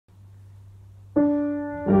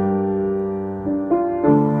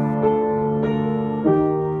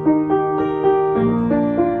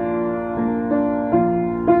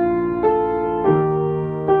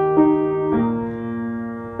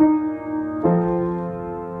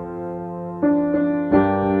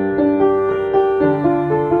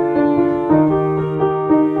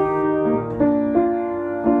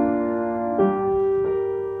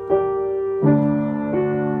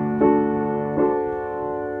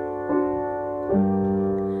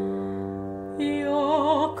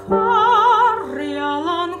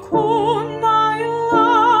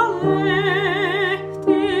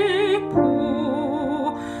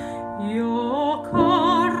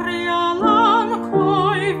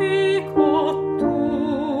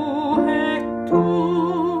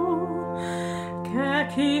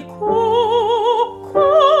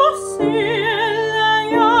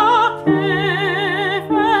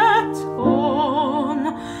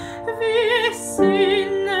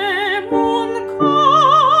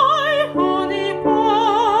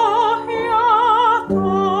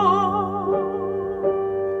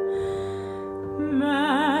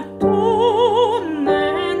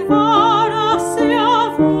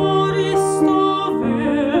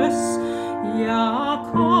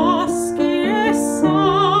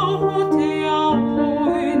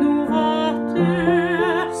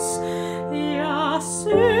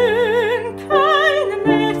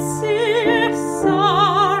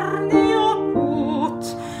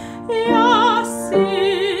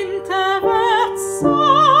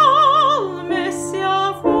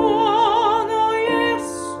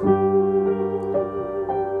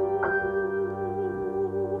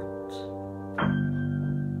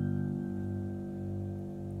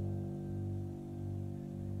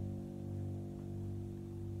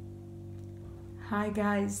Hi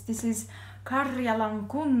guys, this is Karjalan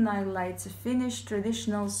Kunnailla. It's a Finnish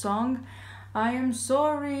traditional song. I am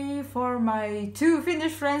sorry for my two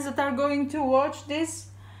Finnish friends that are going to watch this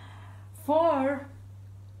for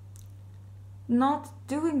not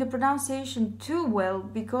doing the pronunciation too well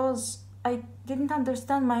because I didn't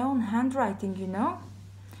understand my own handwriting, you know?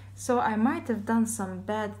 So I might have done some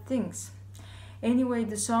bad things. Anyway,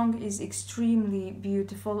 the song is extremely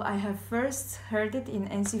beautiful. I have first heard it in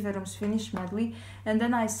Ensiferum's Finnish medley, and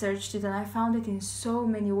then I searched it and I found it in so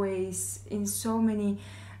many ways, in so many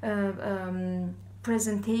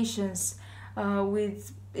presentations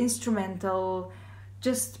with instrumental,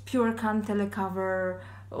 just pure cantele cover,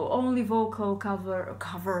 only vocal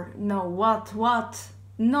cover. No, what?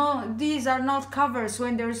 No, these are not covers.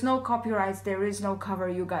 When there is no copyrights, there is no cover,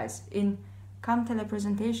 you guys. In cantele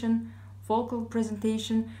presentation, vocal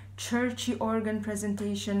presentation, churchy organ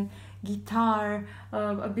presentation, guitar,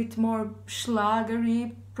 a bit more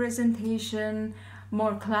schlagery presentation,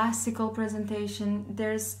 more classical presentation.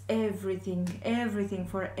 There's everything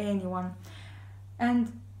for anyone.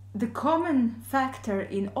 And the common factor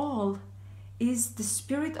in all is the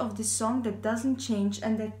spirit of the song that doesn't change,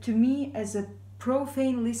 and that to me, as a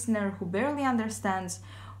profane listener who barely understands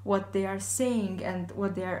what they are saying and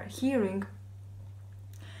what they are hearing,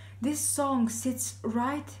 this song sits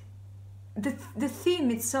right, the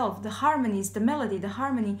theme itself, the harmonies, the melody, the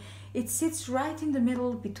harmony, it sits right in the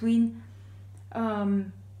middle between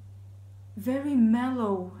very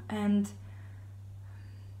mellow and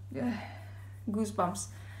goosebumps,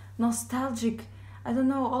 nostalgic, I don't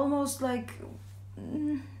know, almost like,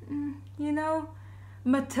 you know,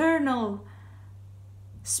 maternal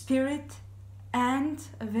spirit, and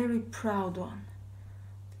a very proud one.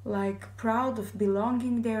 Like proud of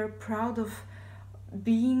belonging there, proud of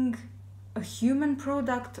being a human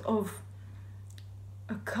product of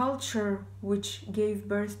a culture which gave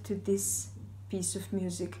birth to this piece of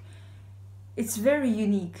music. It's very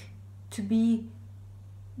unique to be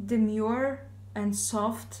demure and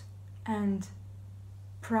soft and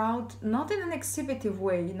proud, not in an exhibitive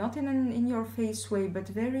way, not in an in-your-face way, but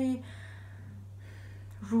very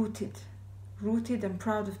rooted and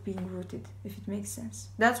proud of being rooted, if it makes sense.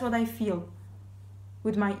 That's what I feel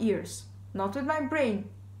with my ears, not with my brain,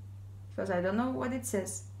 because I don't know what it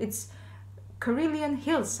says. It's Karelian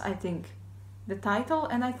Hills, I think, the title,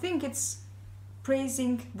 and I think it's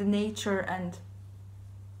praising the nature and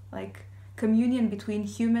like communion between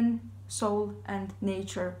human soul and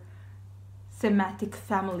nature, thematic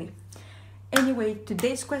family. Anyway,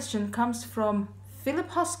 today's question comes from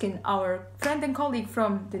Phillip Hoskyn, our friend and colleague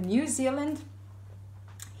from the New Zealand.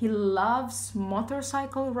 He loves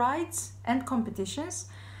motorcycle rides and competitions,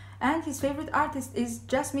 and his favorite artist is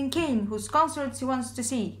Jasmine Kane, whose concerts he wants to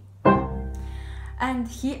see. And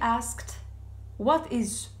he asked, what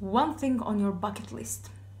is one thing on your bucket list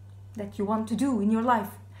that you want to do in your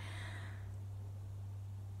life?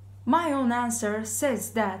 My own answer says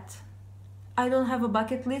that I don't have a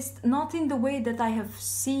bucket list, not in the way that I have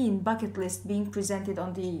seen bucket lists being presented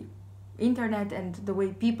on the internet and the way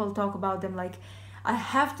people talk about them, like I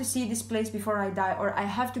have to see this place before I die, or I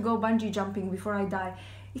have to go bungee jumping before I die.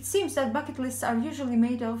 It seems that bucket lists are usually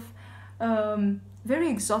made of very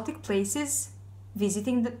exotic places,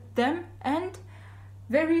 visiting them, and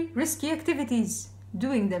very risky activities,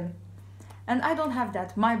 doing them. And I don't have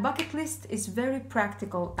that. My bucket list is very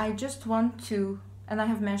practical. I just want to, and I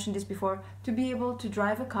have mentioned this before, to be able to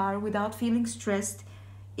drive a car without feeling stressed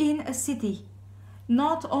in a city.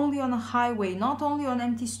 Not only on a highway, not only on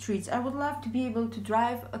empty streets. I would love to be able to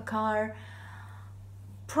drive a car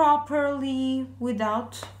properly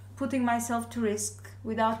without putting myself to risk,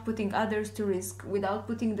 without putting others to risk, without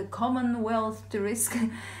putting the commonwealth to risk,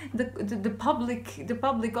 the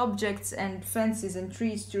public objects and fences and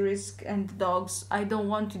trees to risk, and dogs. I don't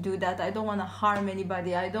want to do that. I don't want to harm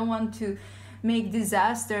anybody. I don't want to make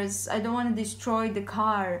disasters. I don't want to destroy the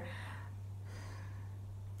car.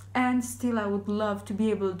 And still I would love to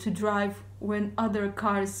be able to drive when other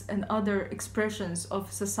cars and other expressions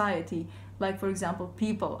of society, like for example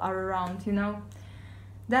people, are around, you know.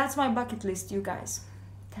 That's my bucket list, you guys.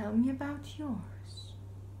 Tell me about yours.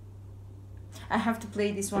 I have to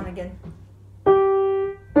play this one again.